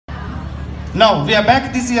Now we are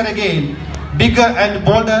back this year again, bigger and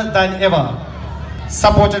bolder than ever,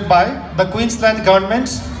 supported by the Queensland Government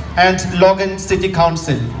and Logan City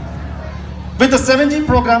Council. With the 70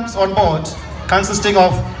 programs on board, consisting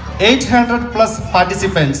of 800 plus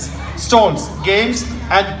participants, stalls, games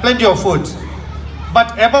and plenty of food.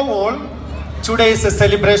 But above all, today is a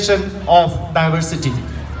celebration of diversity.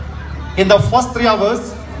 In the first 3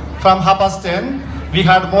 hours, from 10:30, we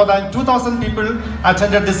had more than 2,000 people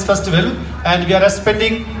attended this festival, and we are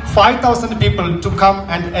expecting 5,000 people to come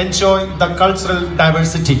and enjoy the cultural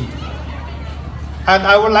diversity. And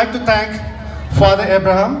I would like to thank Father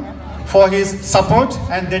Abraham for his support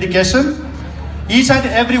and dedication, each and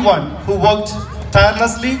everyone who worked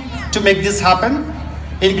tirelessly to make this happen,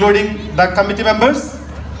 including the committee members,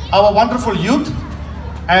 our wonderful youth,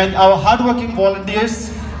 and our hardworking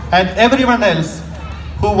volunteers, and everyone else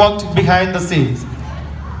who worked behind the scenes.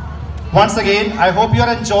 Once again, I hope you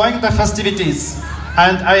are enjoying the festivities,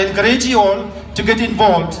 and I encourage you all to get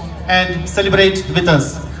involved and celebrate with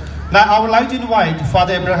us. Now I would like to invite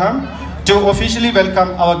Father Abraham to officially welcome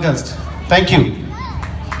our guest. Thank you.